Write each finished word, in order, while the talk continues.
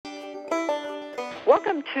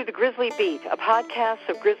Welcome to the Grizzly Beat, a podcast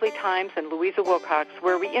of Grizzly Times and Louisa Wilcox,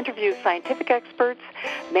 where we interview scientific experts,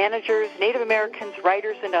 managers, Native Americans,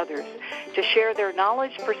 writers, and others to share their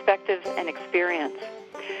knowledge, perspectives, and experience.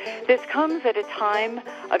 This comes at a time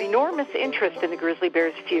of enormous interest in the grizzly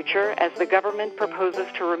bear's future as the government proposes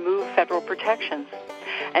to remove federal protections,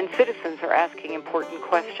 and citizens are asking important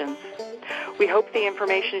questions. We hope the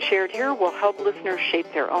information shared here will help listeners shape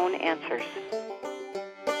their own answers.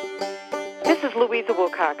 This is Louisa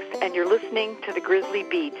Wilcox, and you're listening to the Grizzly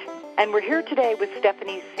Beat. And we're here today with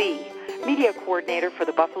Stephany Seay, media coordinator for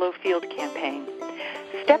the Buffalo Field Campaign.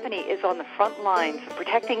 Stephany is on the front lines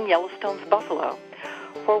protecting Yellowstone's buffalo,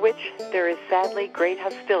 for which there is sadly great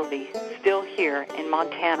hostility still here in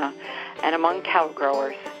Montana and among cattle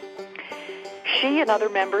growers. She and other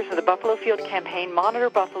members of the Buffalo Field Campaign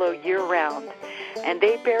monitor buffalo year-round, and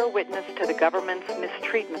they bear witness to the government's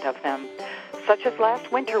mistreatment of them, such as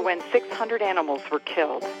last winter when 600 animals were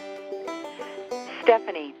killed.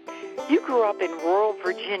 Stephany, you grew up in rural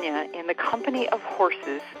Virginia in the company of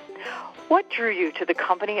horses. What drew you to the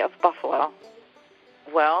company of buffalo?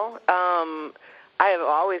 Well, I have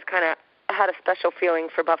always kind of had a special feeling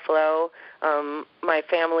for buffalo. My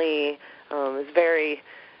family is very,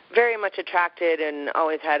 very much attracted and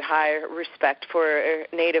always had high respect for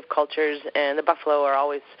native cultures, and the buffalo are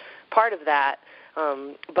always part of that.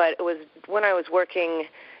 But it was when I was working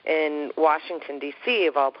in Washington, D.C.,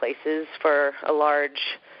 of all places, for a large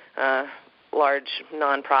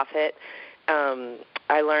nonprofit,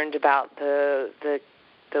 I learned about the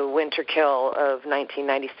winter kill of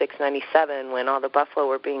 1996-97 when all the buffalo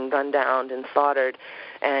were being gunned down and slaughtered,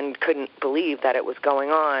 and couldn't believe that it was going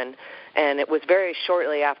on. And it was very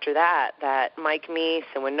shortly after that Mike Meese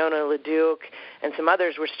and Winona LaDuke and some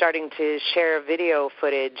others were starting to share video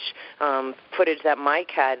footage that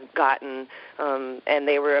Mike had gotten, and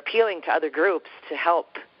they were appealing to other groups to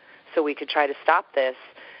help so we could try to stop this.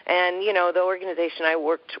 And, the organization I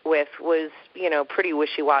worked with was, pretty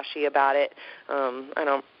wishy-washy about it. I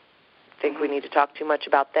don't think we need to talk too much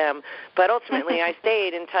about them. But ultimately, I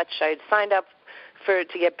stayed in touch. I'd signed up to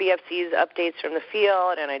get BFC's updates from the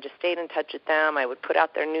field, and I just stayed in touch with them. I would put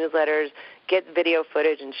out their newsletters, get video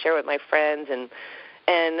footage, and share with my friends.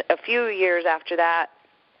 And a few years after that,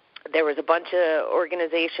 there was a bunch of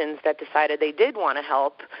organizations that decided they did want to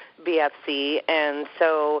help BFC, and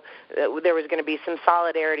so there was going to be some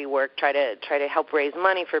solidarity work, try to help raise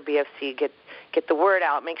money for BFC, get the word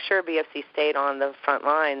out, make sure BFC stayed on the front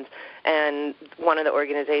lines. And one of the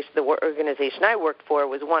organization I worked for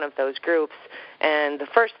was one of those groups. And the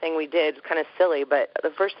first thing we did, kind of silly, but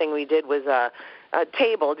the first thing we did was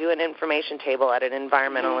do an information table at an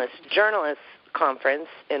environmentalist journalist conference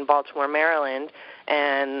in Baltimore, Maryland.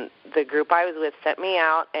 And the group I was with sent me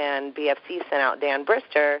out, and BFC sent out Dan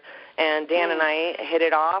Brister, and Dan and I hit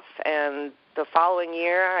it off. And the following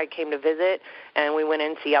year, I came to visit, and we went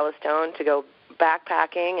into Yellowstone to go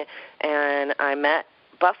backpacking, and I met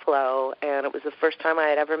buffalo, and it was the first time I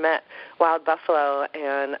had ever met wild buffalo,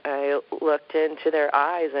 and I looked into their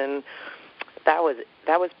eyes, and that was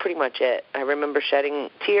pretty much it. I remember shedding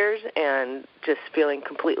tears and just feeling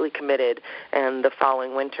completely committed, and the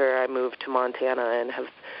following winter I moved to Montana and have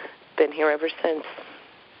been here ever since.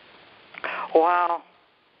 Wow.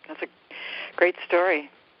 That's a great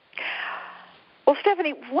story. Well,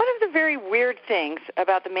 Stephany, one of the very weird things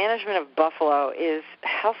about the management of buffalo is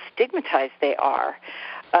how stigmatized they are.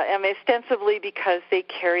 Ostensibly because they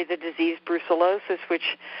carry the disease brucellosis,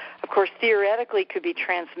 which, of course, theoretically could be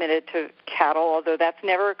transmitted to cattle, although that's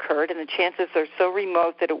never occurred, and the chances are so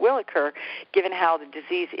remote that it will occur, given how the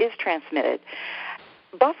disease is transmitted.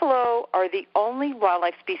 Buffalo are the only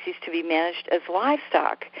wildlife species to be managed as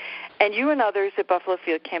livestock, and you and others at Buffalo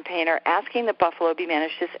Field Campaign are asking that buffalo be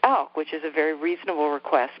managed as elk, which is a very reasonable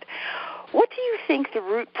request. What do you think the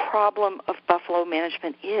root problem of buffalo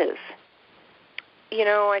management is?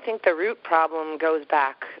 I think the root problem goes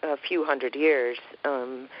back a few hundred years,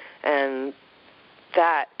 and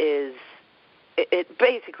that is, it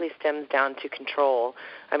basically stems down to control.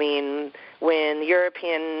 I mean, when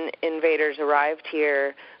European invaders arrived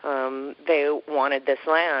here, they wanted this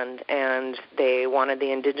land, and they wanted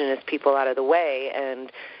the indigenous people out of the way,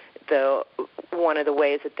 and one of the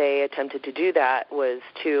ways that they attempted to do that was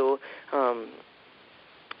to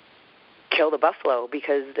kill the buffalo,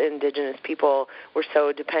 because the indigenous people were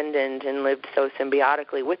so dependent and lived so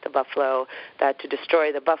symbiotically with the buffalo that to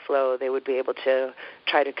destroy the buffalo, they would be able to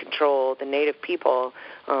try to control the native people.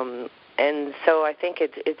 And so I think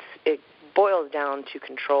it boils down to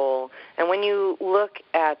control. And when you look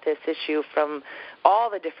at this issue from all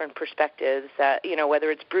the different perspectives, that, you know,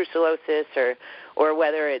 whether it's brucellosis or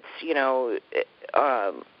whether it's, you know,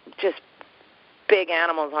 just big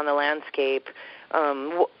animals on the landscape,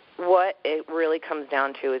 what it really comes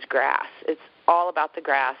down to is grass. It's all about the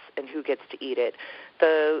grass and who gets to eat it.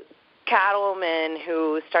 The cattlemen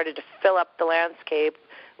who started to fill up the landscape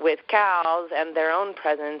with cows and their own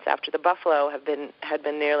presence after the buffalo had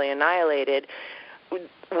been nearly annihilated,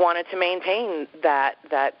 wanted to maintain that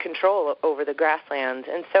control over the grasslands.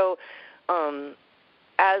 And so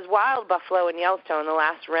as wild buffalo in Yellowstone, the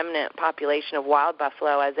last remnant population of wild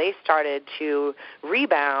buffalo, as they started to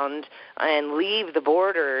rebound and leave the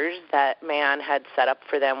borders that man had set up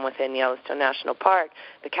for them within Yellowstone National Park,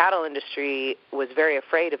 the cattle industry was very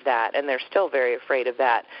afraid of that, and they're still very afraid of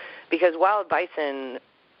that, because wild bison,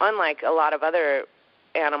 unlike a lot of other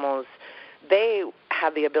animals, they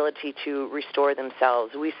have the ability to restore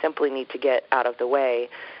themselves. We simply need to get out of the way.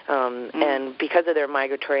 And because of their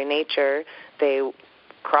migratory nature, they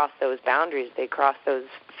cross those boundaries, they cross those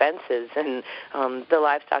fences, and the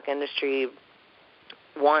livestock industry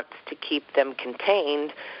wants to keep them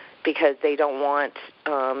contained because they don't want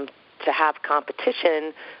to have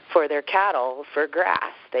competition for their cattle for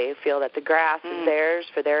grass. They feel that the grass is theirs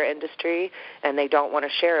for their industry, and they don't want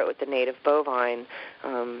to share it with the native bovine.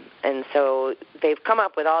 And so they've come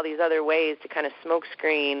up with all these other ways to kind of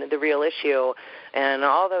smokescreen the real issue, and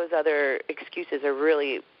all those other excuses are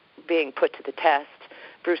really being put to the test.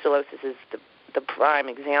 Brucellosis is the prime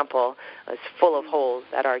example. It's full of holes,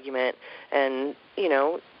 that argument. And, you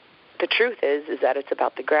know, the truth is that it's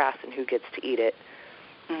about the grass and who gets to eat it.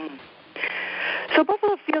 So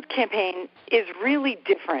Buffalo Field Campaign is really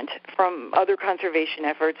different from other conservation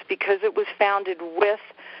efforts because it was founded with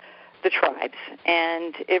the tribes,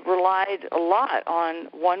 and it relied a lot on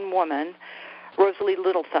one woman, Rosalie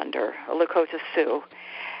Little Thunder, a Lakota Sioux.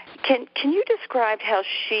 Can you describe how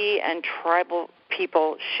she and tribal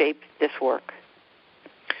people shaped this work?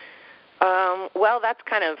 Well, that's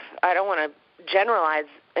kind of, I don't want to generalize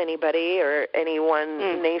anybody or any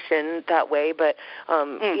one nation that way, but,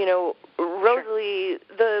 you know, Rosalie,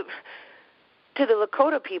 to the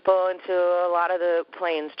Lakota people and to a lot of the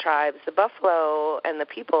Plains tribes, the buffalo and the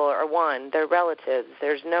people are one. They're relatives.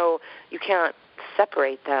 You can't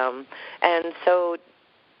separate them. And so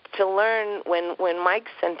to learn, when Mike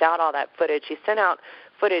sent out all that footage, he sent out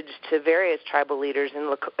footage to various tribal leaders,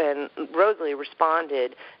 and Rosalie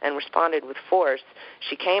responded with force.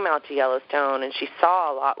 She came out to Yellowstone, and she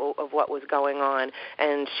saw a lot of what was going on,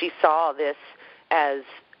 and she saw this as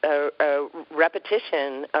a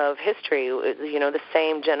repetition of history, you know, the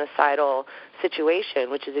same genocidal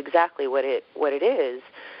situation, which is exactly what it is.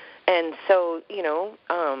 And so, you know,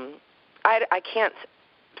 I can't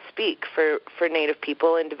speak for Native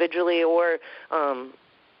people individually or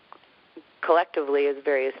collectively as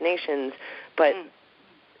various nations, but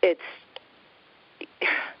it's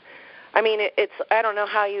I don't know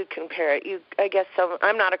how you compare it. I guess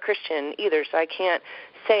I'm not a Christian either, so I can't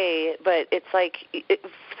say, but it's like if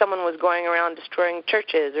someone was going around destroying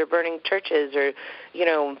churches or burning churches, or, you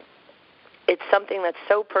know, it's something that's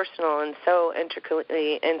so personal and so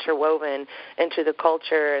intricately interwoven into the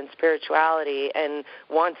culture and spirituality and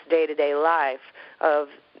once day-to-day life of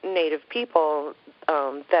Native people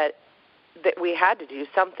that we had to do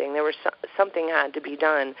something. Something had to be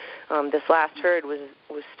done. This last herd was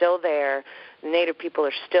still there. The Native people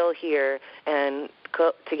are still here, and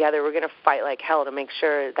together we're going to fight like hell to make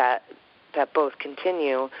sure that both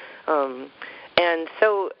continue. And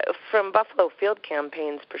so from Buffalo Field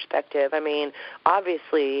Campaign's perspective, I mean,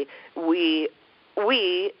 obviously we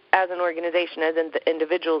as an organization, as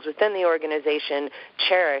individuals within the organization,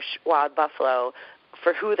 cherish wild buffalo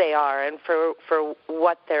for who they are and for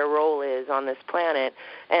what their role is on this planet.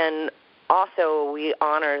 And also we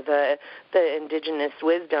honor the indigenous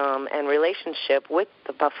wisdom and relationship with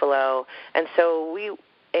the buffalo. And so we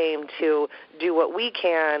aim to do what we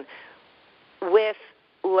can with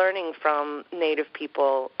learning from Native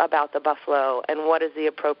people about the buffalo and what is the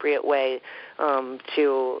appropriate way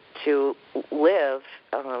to live,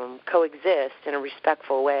 coexist in a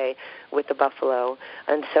respectful way with the buffalo.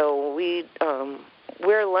 And so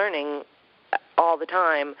we're learning all the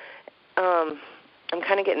time. I'm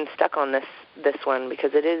kind of getting stuck on this one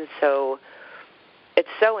because it's so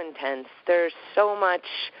intense. There's so much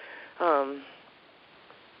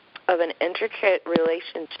of an intricate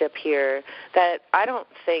relationship here that I don't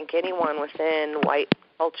think anyone within white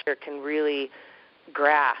culture can really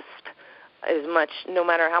grasp as much, no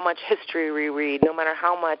matter how much history we read, no matter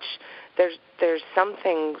how much there's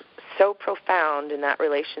something so profound in that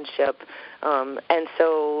relationship. And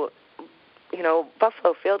so,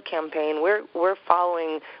 Buffalo Field Campaign, we're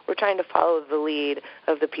trying to follow the lead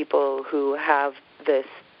of the people who have this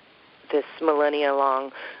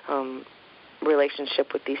millennia-long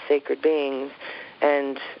relationship with these sacred beings,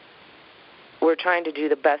 and we're trying to do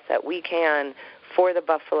the best that we can for the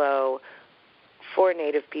buffalo, for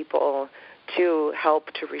Native people, to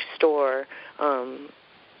help to restore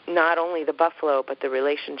not only the buffalo, but the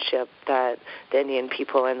relationship that the Indian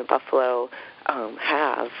people and the buffalo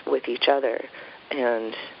have with each other.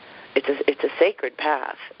 And it's a sacred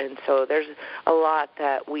path. And so there's a lot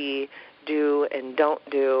that we do and don't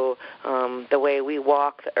do. The way we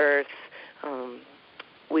walk the earth,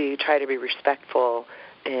 we try to be respectful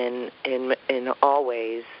in all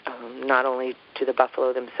ways, not only to the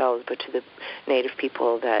buffalo themselves, but to the Native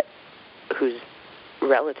people whose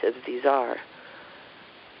relatives these are.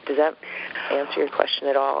 Does that answer your question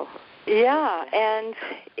at all? Yeah, and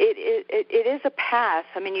it is a path.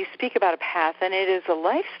 I mean, you speak about a path, and it is a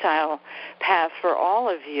lifestyle path for all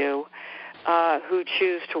of you who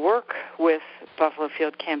choose to work with Buffalo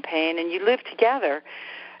Field Campaign, and you live together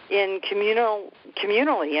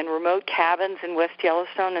communally in remote cabins in West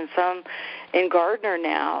Yellowstone and some in Gardner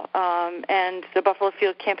now. And the Buffalo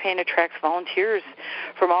Field Campaign attracts volunteers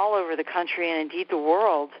from all over the country and indeed the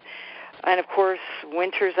world. And, of course,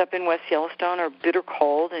 winters up in West Yellowstone are bitter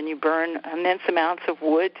cold, and you burn immense amounts of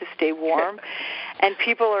wood to stay warm. And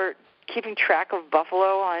people are keeping track of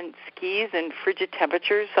buffalo on skis in frigid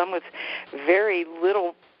temperatures, some with very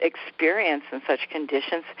little experience in such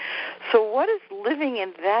conditions. So what is living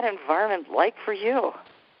in that environment like for you?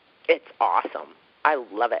 It's awesome. I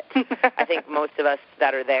love it. I think most of us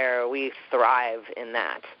that are there, we thrive in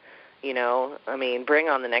that. I mean, bring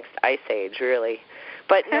on the next ice age, really.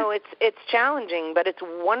 But no, it's challenging, but it's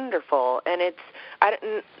wonderful, and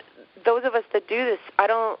those of us that do this, I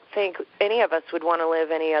don't think any of us would want to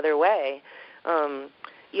live any other way.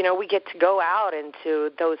 We get to go out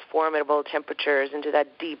into those formidable temperatures, into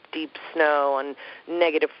that deep, deep snow on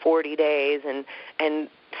negative 40 days, and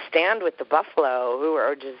stand with the buffalo who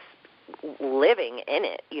are just living in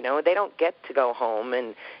it. They don't get to go home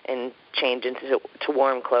and change into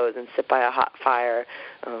warm clothes and sit by a hot fire.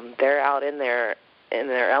 They're out in their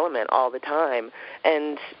element all the time,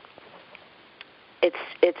 and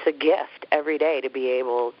it's a gift every day to be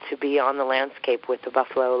able to be on the landscape with the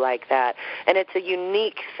buffalo like that. And it's a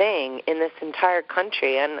unique thing in this entire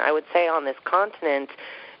country, and I would say on this continent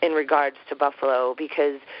in regards to buffalo,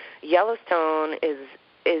 because Yellowstone is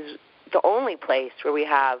the only place where we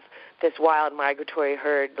have this wild migratory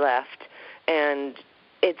herd left. And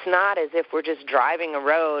it's not as if we're just driving a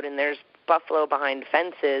road and there's buffalo behind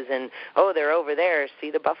fences and, they're over there, see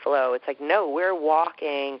the buffalo. It's like, no, we're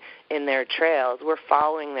walking in their trails. We're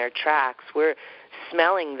following their tracks. We're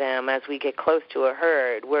smelling them as we get close to a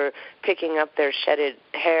herd. We're picking up their shedded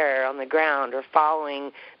hair on the ground or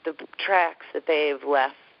following the tracks that they've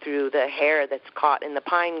left through the hair that's caught in the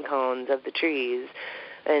pine cones of the trees.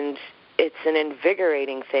 And it's an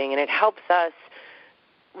invigorating thing, and it helps us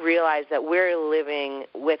realize that we're living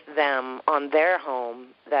with them on their home,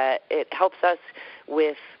 that it helps us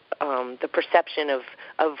with the perception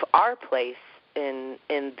of our place in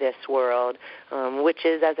this world, which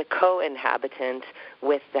is as a co-inhabitant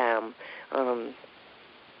with them.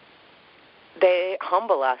 They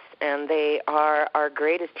humble us, and they are our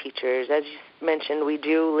greatest teachers. As you mentioned, we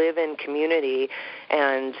do live in community,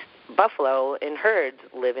 and buffalo in herds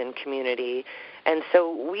live in community. And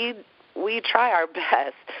so we try our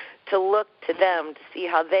best to look to them to see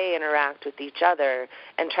how they interact with each other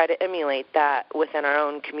and try to emulate that within our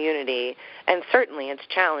own community. And certainly it's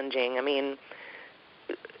challenging. I mean,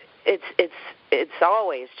 it's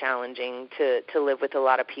always challenging to live with a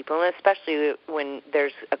lot of people, and especially when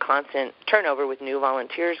there's a constant turnover with new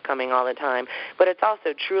volunteers coming all the time. But it's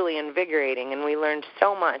also truly invigorating, and we learned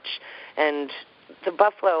so much. And the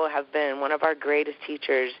buffalo have been one of our greatest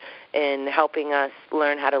teachers in helping us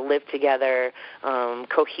learn how to live together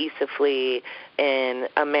cohesively in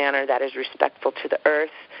a manner that is respectful to the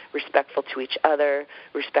earth, respectful to each other,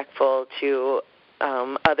 respectful to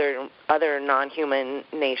other non-human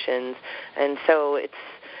nations. And so it's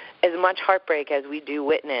as much heartbreak as we do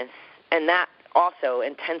witness, and that also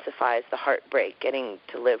intensifies the heartbreak, getting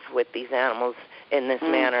to live with these animals in this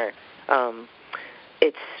manner.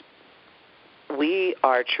 We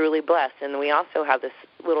are truly blessed, and we also have this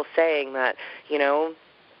little saying that,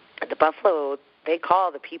 the buffalo, they call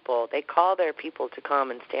the people. They call their people to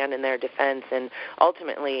come and stand in their defense, and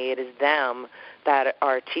ultimately it is them that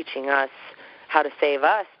are teaching us how to save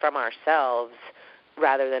us from ourselves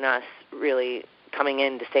rather than us really coming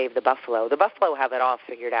in to save the buffalo. The buffalo have it all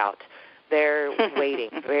figured out. They're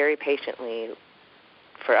waiting very patiently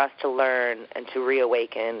for us to learn and to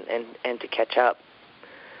reawaken and to catch up.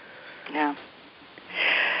 Yeah.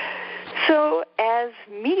 So as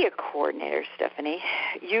media coordinator, Stephany,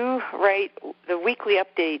 you write the weekly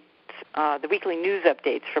updates, the weekly news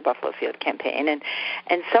updates for Buffalo Field Campaign,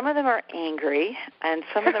 and some of them are angry, and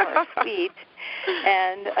some of them are sweet,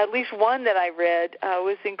 and at least one that I read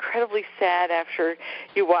was incredibly sad after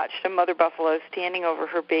you watched a mother buffalo standing over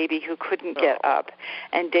her baby who couldn't get up,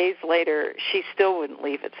 and days later she still wouldn't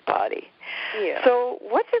leave its body. Yeah. So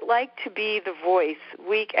what's it like to be the voice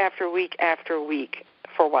week after week after week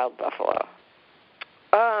for wild buffalo?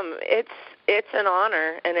 It's an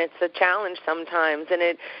honor, and it's a challenge sometimes, and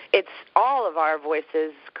it's all of our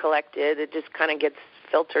voices collected. It just kind of gets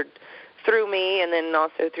filtered through me, and then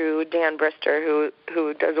also through Dan Brister,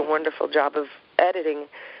 who does a wonderful job of editing.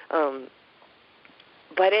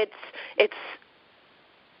 But it's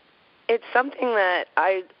something that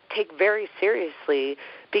I take very seriously,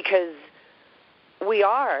 because we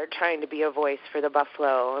are trying to be a voice for the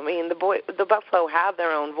buffalo. I mean, the buffalo have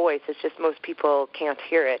their own voice. It's just most people can't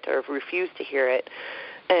hear it or refuse to hear it.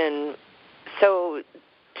 And so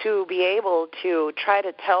to be able to try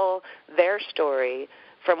to tell their story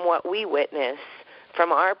from what we witness,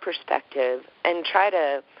 from our perspective, and try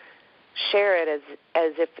to share it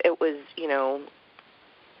as if it was,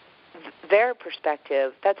 their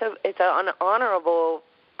perspective, it's an honorable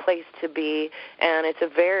place to be, and it's a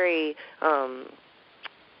very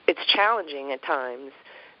it's challenging at times,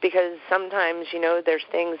 because sometimes, there's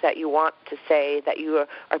things that you want to say that you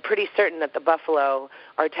are pretty certain that the buffalo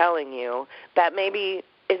are telling you that maybe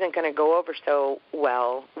isn't going to go over so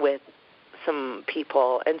well with some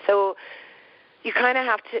people. And so you kind of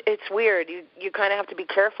have to, it's weird, you kind of have to be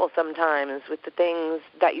careful sometimes with the things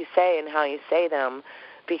that you say and how you say them,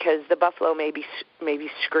 because the buffalo may be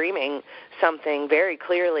screaming something very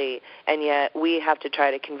clearly, and yet we have to try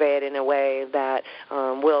to convey it in a way that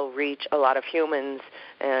will reach a lot of humans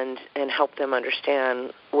and help them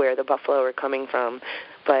understand where the buffalo are coming from.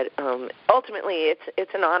 But ultimately,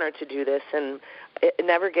 it's an honor to do this, and it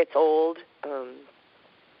never gets old.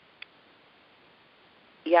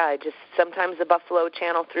 Sometimes the buffalo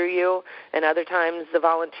channel through you, and other times the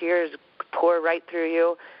volunteers pour right through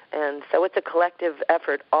you. And so it's a collective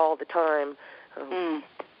effort all the time.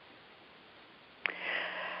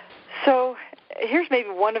 So here's maybe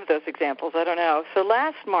one of those examples. I don't know. So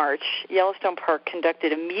last March, Yellowstone Park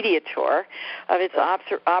conducted a media tour of its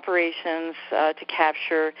operations to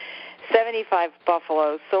capture 75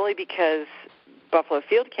 buffalo, solely because Buffalo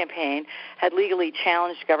Field Campaign had legally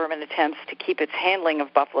challenged government attempts to keep its handling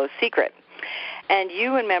of buffalo secret. And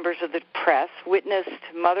you and members of the press witnessed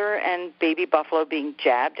mother and baby buffalo being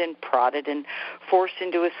jabbed and prodded and forced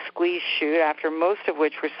into a squeeze chute, after most of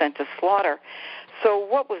which were sent to slaughter. So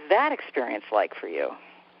what was that experience like for you?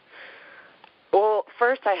 Well,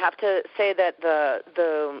 first I have to say that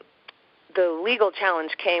the legal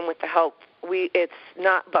challenge came with the help. It's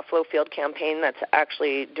not Buffalo Field Campaign that's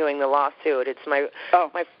actually doing the lawsuit. It's my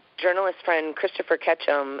journalist friend Christopher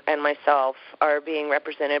Ketchum and myself are being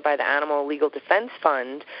represented by the Animal Legal Defense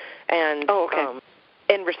Fund, and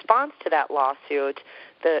in response to that lawsuit,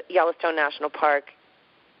 the Yellowstone National Park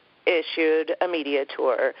issued a media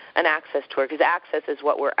tour, an access tour, because access is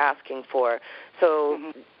what we're asking for.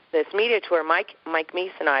 So this media tour, Mike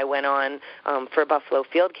Meese and I went on for Buffalo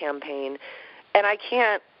Field Campaign, and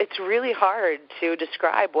it's really hard to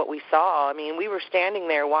describe what we saw. I mean, we were standing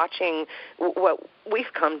there watching what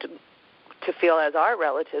we've come to feel as our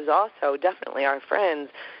relatives also, definitely our friends,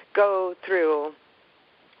 go through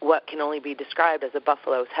what can only be described as a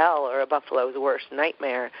buffalo's hell or a buffalo's worst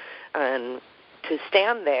nightmare. And to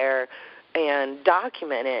stand there and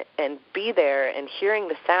document it and be there and hearing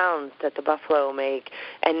the sounds that the buffalo make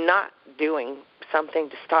and not doing something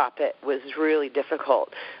to stop it was really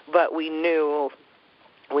difficult. But we know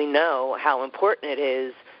how important it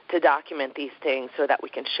is to document these things so that we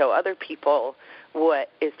can show other people what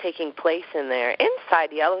is taking place in there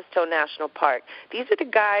inside Yellowstone National Park. These are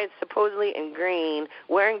the guys supposedly in green,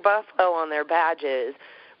 wearing buffalo on their badges,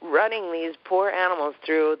 running these poor animals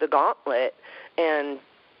through the gauntlet, and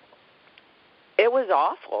it was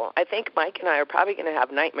awful. I think Mike and I are probably going to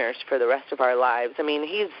have nightmares for the rest of our lives. I mean,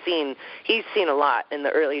 he's seen a lot in the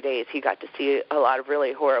early days. He got to see a lot of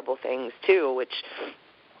really horrible things too, which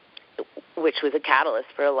was a catalyst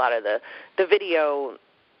for a lot of the video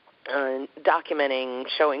documenting,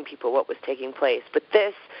 showing people what was taking place. But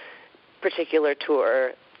this particular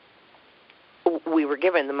tour, we were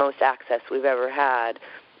given the most access we've ever had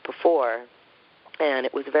before. and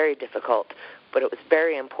it was very difficult, but it was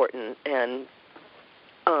very important. And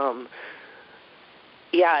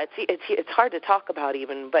it's hard to talk about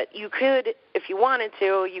even, but you could, if you wanted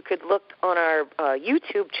to, you could look on our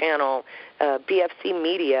YouTube channel, BFC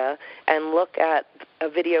Media, and look at a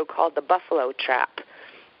video called The Buffalo Trap,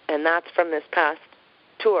 and that's from this past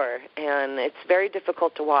tour, and it's very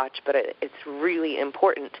difficult to watch, but it's really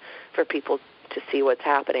important for people to see what's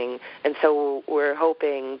happening. And so we're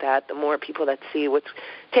hoping that the more people that see what's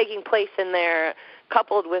taking place in there,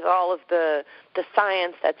 coupled with all of the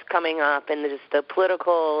science that's coming up and just the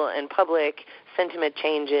political and public sentiment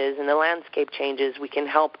changes and the landscape changes, we can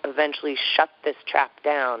help eventually shut this trap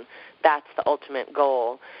down. That's the ultimate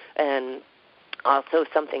goal. And also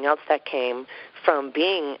something else that came from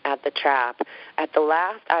being at the trap, at the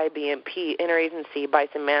last IBMP, Interagency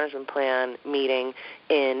Bison Management Plan meeting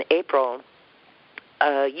in April,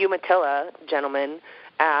 a Umatilla gentleman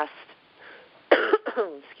asked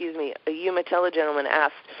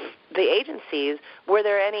the agencies, were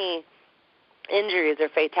there any injuries or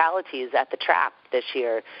fatalities at the trap this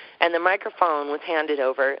year? And the microphone was handed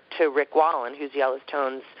over to Rick Wallen, who's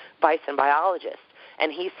Yellowstone's bison biologist,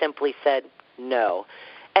 and he simply said no.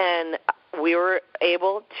 And we were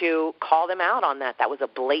able to call them out on that. That was a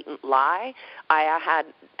blatant lie. I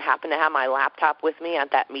happened to have my laptop with me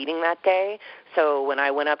at that meeting that day, so when I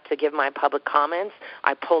went up to give my public comments,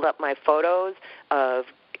 I pulled up my photos of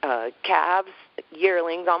calves,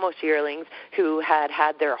 almost yearlings, who had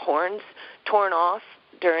their horns torn off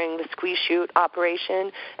during the squeeze shoot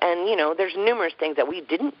operation. And, there's numerous things that we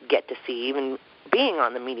didn't get to see, even being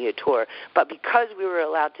on the media tour. But because we were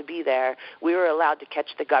allowed to be there, we were allowed to catch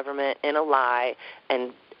the government in a lie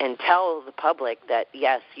and tell the public that,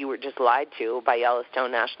 yes, you were just lied to by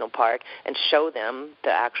Yellowstone National Park, and show them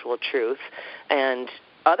the actual truth. And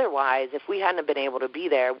otherwise, if we hadn't been able to be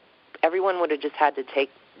there, everyone would have just had to take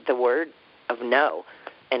the word of no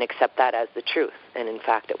and accept that as the truth. And in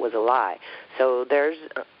fact, it was a lie. So there's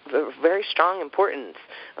a very strong importance.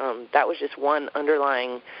 That was just one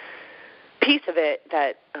underlying piece of it,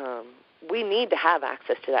 that we need to have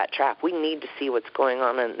access to that trap. We need to see what's going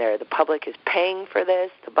on in there. The public is paying for this.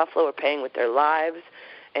 The buffalo are paying with their lives.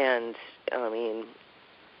 And,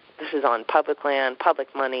 this is on public land,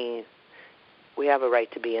 public money. We have a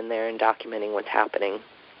right to be in there and documenting what's happening.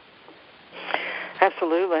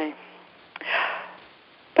 Absolutely.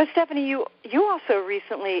 But, Stephany, you also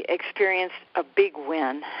recently experienced a big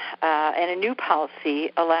win, and a new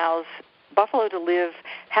policy allows buffalo to live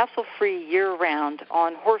hassle-free year-round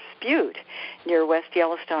on Horse Butte near West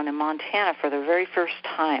Yellowstone in Montana for the very first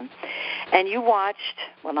time. And you watched,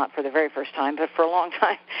 well, not for the very first time, but for a long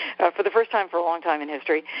time, for the first time for a long time in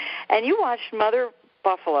history, and you watched mother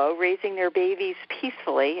buffalo raising their babies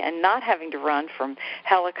peacefully and not having to run from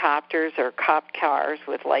helicopters or cop cars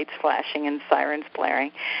with lights flashing and sirens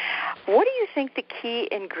blaring. What do you think the key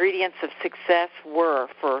ingredients of success were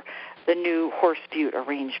for the new Horse Butte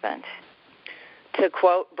arrangement? To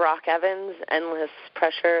quote Brock Evans, endless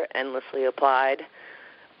pressure, endlessly applied.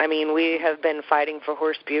 We have been fighting for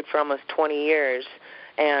Horse Butte for almost 20 years,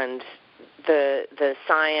 and the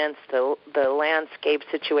science, the landscape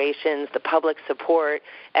situations, the public support,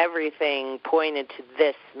 everything pointed to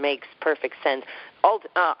this makes perfect sense.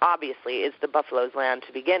 Obviously, it's the buffalo's land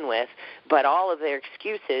to begin with, but all of their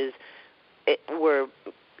excuses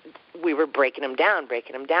we were breaking them down,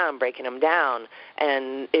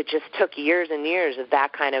 and it just took years and years of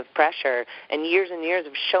that kind of pressure and years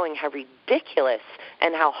of showing how ridiculous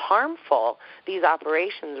and how harmful these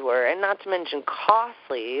operations were, and not to mention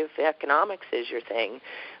costly, if economics is your thing.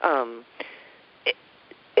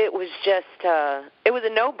 It was just, it was a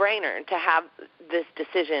no-brainer to have this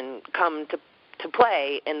decision come to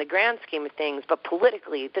play in the grand scheme of things, but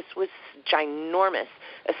politically this was ginormous,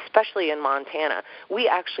 especially in Montana. We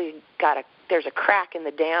actually there's a crack in the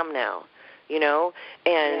dam now, and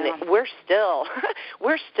yeah.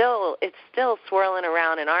 It's still swirling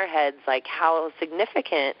around in our heads like how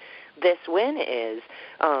significant this win is.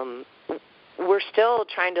 We're still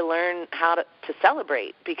trying to learn how to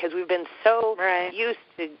celebrate, because we've been so used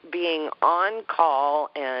to being on call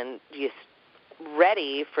and just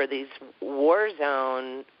ready for these war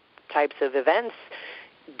zone types of events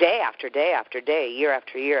day after day after day, year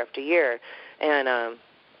after year after year. And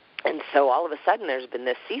so all of a sudden there's been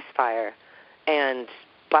this ceasefire, and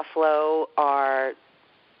buffalo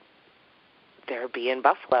they're being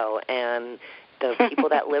buffalo, and the people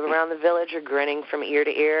that live around the village are grinning from ear to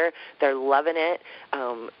ear. They're loving it.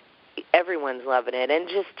 Everyone's loving it. And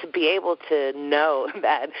just to be able to know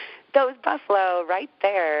that those buffalo right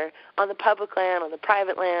there on the public land, on the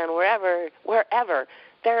private land, wherever,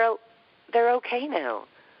 they're okay now.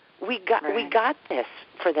 We got this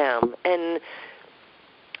for them, and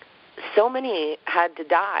so many had to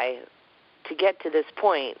die to get to this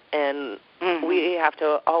point, and we have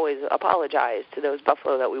to always apologize to those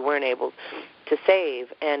buffalo that we weren't able to save.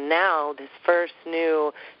 And now this first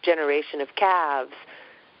new generation of calves,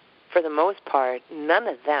 for the most part, none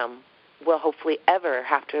of them will hopefully ever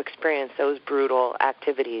have to experience those brutal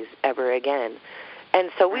activities ever again. And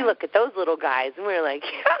so we look at those little guys and we're like,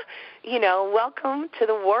 yeah, welcome to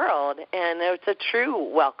the world. And it's a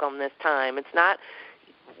true welcome this time. It's not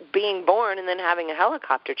being born and then having a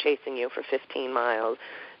helicopter chasing you for 15 miles.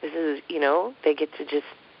 This is, they get to just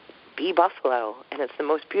be buffalo, and it's the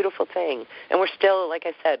most beautiful thing. And we're still, like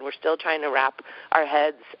I said, we're still trying to wrap our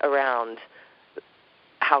heads around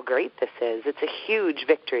how great this is. It's a huge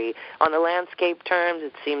victory. On the landscape terms,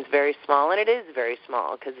 it seems very small, and it is very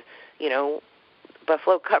small because,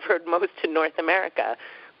 buffalo covered most of North America.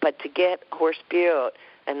 But to get Horse Butte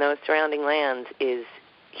and those surrounding lands is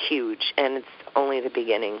huge, and it's only the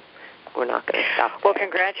beginning. We're not going to stop there. Well,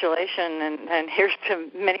 congratulations, and here's to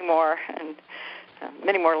many more, and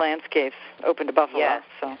many more landscapes open to buffalo. Yes,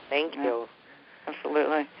 so, thank you.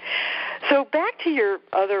 Absolutely. So back to your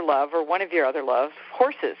other love, or one of your other loves,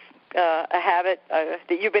 horses, a habit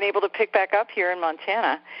that you've been able to pick back up here in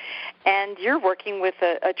Montana. And you're working with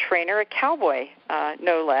a trainer, a cowboy,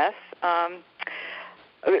 no less,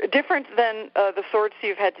 different than the sorts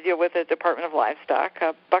you've had to deal with at the Department of Livestock,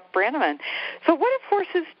 Buck Brannaman. So what have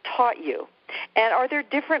horses taught you? And are there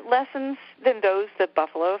different lessons than those that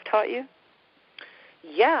buffalo have taught you?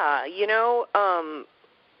 Yeah,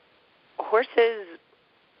 horses,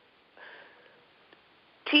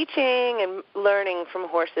 teaching and learning from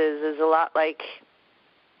horses is a lot like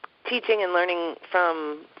teaching and learning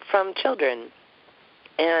from children.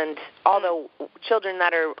 And although children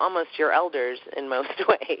that are almost your elders in most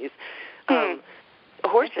ways,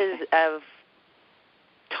 horses have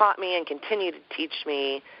taught me and continue to teach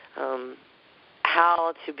me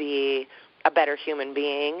how to be a better human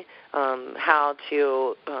being, how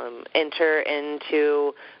to enter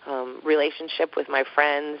into relationship with my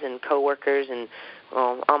friends and coworkers, and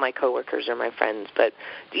all my coworkers are my friends. But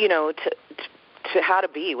to how to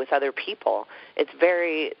be with other people, it's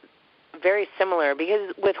very, very similar,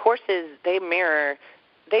 because with horses they mirror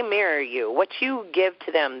you. What you give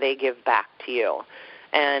to them, they give back to you.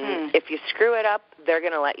 And if you screw it up, they're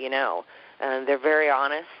going to let you know. And they're very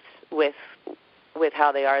honest with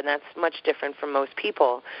how they are, and that's much different from most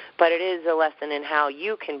people. But it is a lesson in how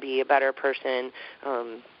you can be a better person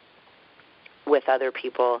with other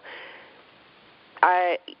people.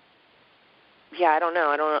 I don't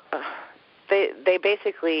know. They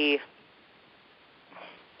basically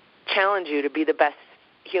challenge you to be the best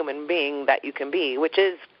human being that you can be, which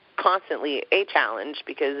is constantly a challenge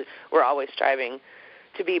because we're always striving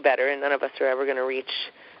to be better, and none of us are ever going to reach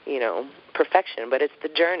perfection, but it's the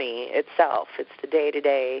journey itself. It's the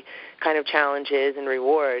day-to-day kind of challenges and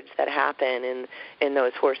rewards that happen in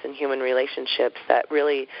those horse and human relationships that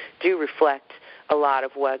really do reflect a lot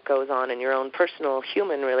of what goes on in your own personal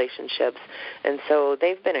human relationships. And so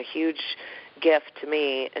they've been a huge gift to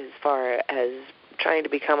me as far as trying to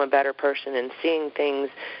become a better person and seeing things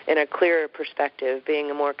in a clearer perspective,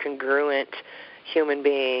 being a more congruent human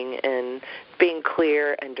being, and being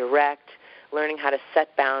clear and direct, learning how to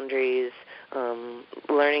set boundaries,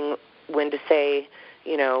 learning when to say,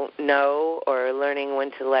 no, or learning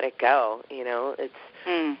when to let it go.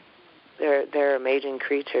 It's they're amazing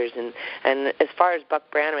creatures. And as far as Buck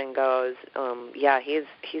Brannaman goes,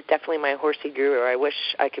 he's definitely my horsey guru. I wish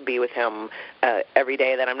I could be with him every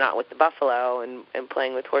day that I'm not with the buffalo and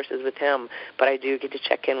playing with horses with him. But I do get to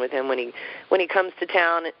check in with him when he comes to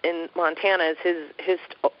town in Montana. It's his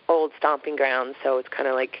old stomping ground, so it's kind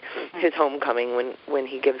of like his homecoming when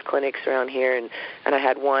he gives clinics around here. And I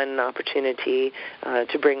had one opportunity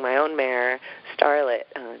to bring my own mare, Starlet,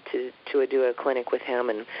 to do a clinic with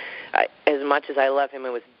him. And as much as I love him,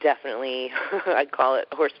 it was definitely, I'd call it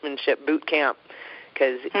horsemanship boot camp,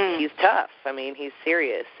 because he's tough. I mean, he's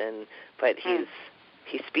serious, but he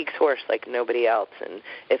speaks horse like nobody else. And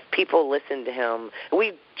if people listen to him,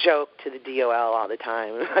 we joke to the DOL all the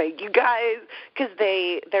time, like, you guys, because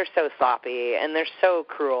they're so sloppy and they're so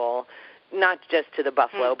cruel, not just to the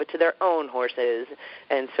buffalo, but to their own horses.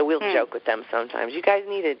 And so we'll joke with them sometimes. You guys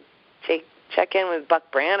need to check in with Buck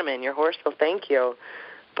Brannaman. Your horse will thank you.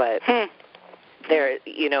 But there,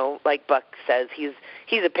 like Buck says, he's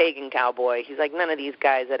a pagan cowboy. He's like, none of these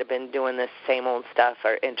guys that have been doing this same old stuff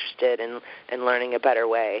are interested in learning a better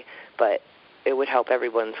way. But it would help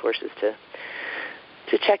everyone's horses to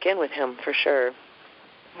check in with him for sure.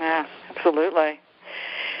 Yeah, absolutely.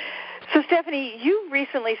 So, Stephany, you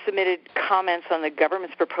recently submitted comments on the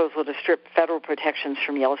government's proposal to strip federal protections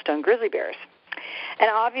from Yellowstone grizzly bears. And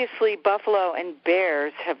obviously, buffalo and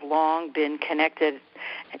bears have long been connected,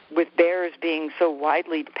 with bears being so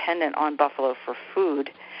widely dependent on buffalo for food.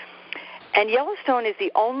 And Yellowstone is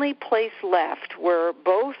the only place left where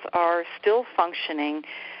both are still functioning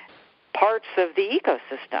parts of the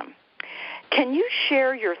ecosystem. Can you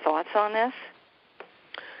share your thoughts on this?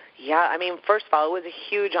 Yeah, I mean, first of all, it was a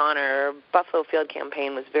huge honor. Buffalo Field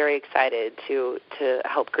Campaign was very excited to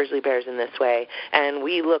help grizzly bears in this way, and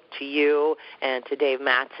we look to you and to Dave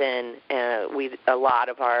Mattson. A lot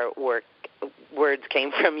of our words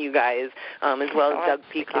came from you guys, as well as Doug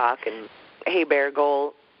Peacock and Hey Bear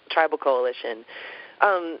Goal Tribal Coalition.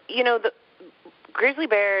 The grizzly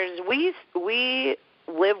bears, we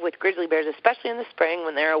live with grizzly bears, especially in the spring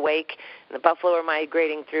when they're awake and the buffalo are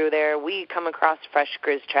migrating through there. We come across fresh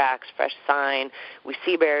grizz tracks, fresh sign. We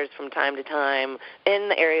see bears from time to time in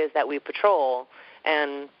the areas that we patrol,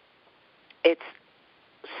 and it's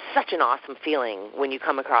such an awesome feeling when you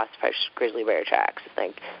come across fresh grizzly bear tracks. It's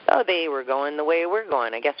like, oh, they were going the way we're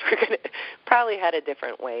going. I guess we're going to probably head a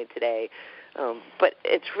different way today. But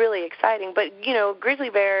it's really exciting. But, grizzly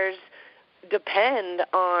bears depend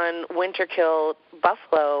on winter kill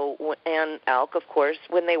buffalo and elk, of course,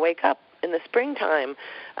 when they wake up in the springtime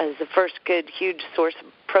as the first good, huge source of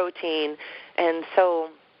protein. And so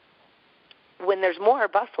when there's more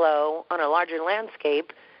buffalo on a larger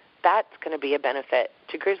landscape, that's going to be a benefit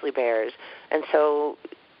to grizzly bears. And so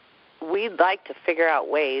we'd like to figure out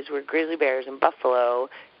ways where grizzly bears and buffalo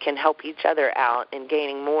can help each other out in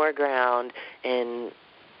gaining more ground in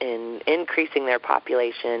increasing their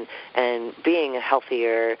population and being a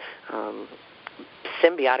healthier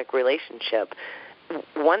symbiotic relationship.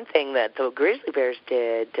 One thing that the grizzly bears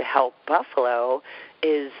did to help buffalo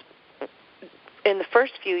is in the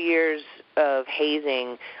first few years of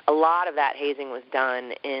hazing, a lot of that hazing was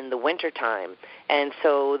done in the wintertime. And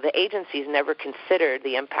so the agencies never considered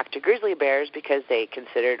the impact to grizzly bears because they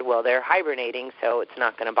considered, well, they're hibernating, so it's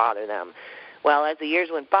not going to bother them. Well, as the years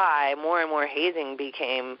went by, more and more hazing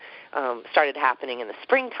started happening in the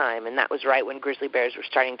springtime, and that was right when grizzly bears were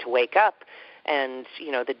starting to wake up. And,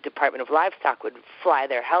 the Department of Livestock would fly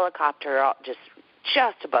their helicopter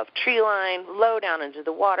just above tree line, low down into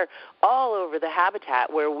the water, all over the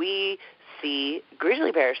habitat where we see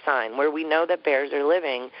grizzly bear sign, where we know that bears are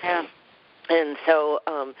living. Yeah. And so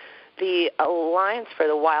the Alliance for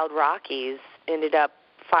the Wild Rockies ended up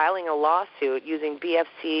filing a lawsuit using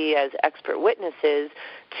BFC as expert witnesses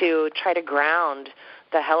to try to ground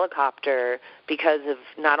the helicopter because of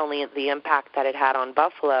not only the impact that it had on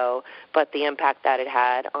buffalo, but the impact that it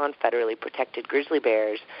had on federally protected grizzly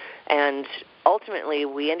bears. And ultimately,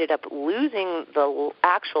 we ended up losing the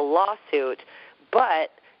actual lawsuit,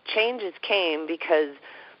 but changes came because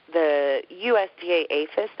the USDA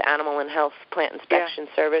APHIS, the Animal and Health Plant Inspection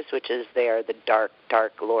Service, which is they are the dark,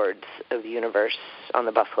 dark lords of the universe on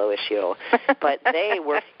the buffalo issue, but they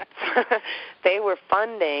were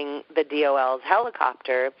funding the DOL's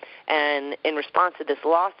helicopter, and in response to this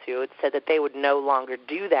lawsuit, said that they would no longer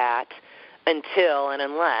do that until and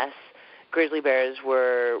unless grizzly bears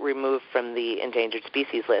were removed from the endangered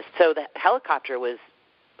species list. So the helicopter was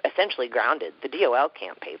essentially grounded. The DOL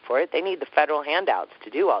can't pay for it. They need the federal handouts to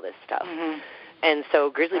do all this stuff. Mm-hmm. And so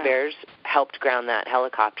grizzly bears helped ground that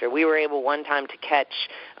helicopter. We were able one time to catch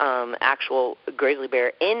actual grizzly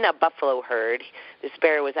bear in a buffalo herd. This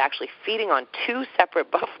bear was actually feeding on two separate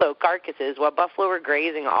buffalo carcasses while buffalo were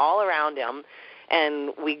grazing all around him.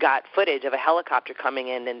 And we got footage of a helicopter coming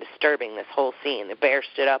in and disturbing this whole scene. The bear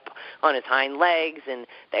stood up on his hind legs, and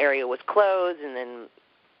the area was closed, and then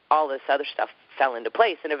all this other stuff fell into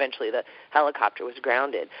place, and eventually the helicopter was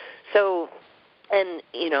grounded. So, and,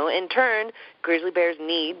 in turn, grizzly bears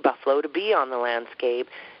need buffalo to be on the landscape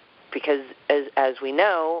because, as we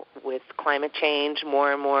know, with climate change,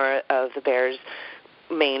 more and more of the bears'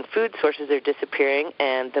 main food sources are disappearing,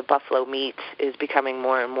 and the buffalo meat is becoming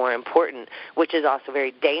more and more important, which is also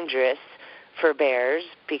very dangerous for bears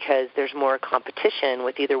because there's more competition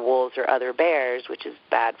with either wolves or other bears, which is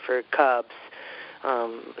bad for cubs.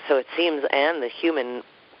 So it seems, and the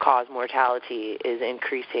human-caused mortality is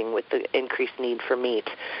increasing with the increased need for meat.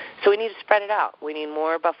 So we need to spread it out. We need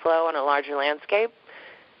more buffalo on a larger landscape.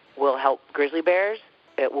 We'll help grizzly bears.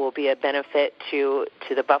 It will be a benefit to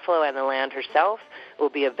the buffalo and the land herself. It will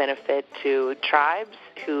be a benefit to tribes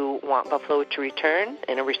who want buffalo to return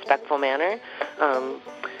in a respectful manner.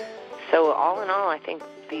 So all in all, I think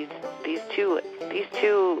these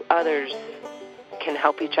two others can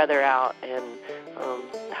help each other out and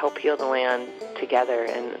help heal the land together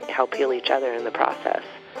and help heal each other in the process.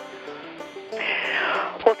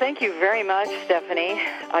 thank you very much, Stephany.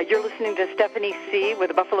 You're listening to Stephany Seay with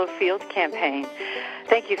the Buffalo Field Campaign.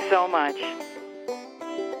 Thank you so much.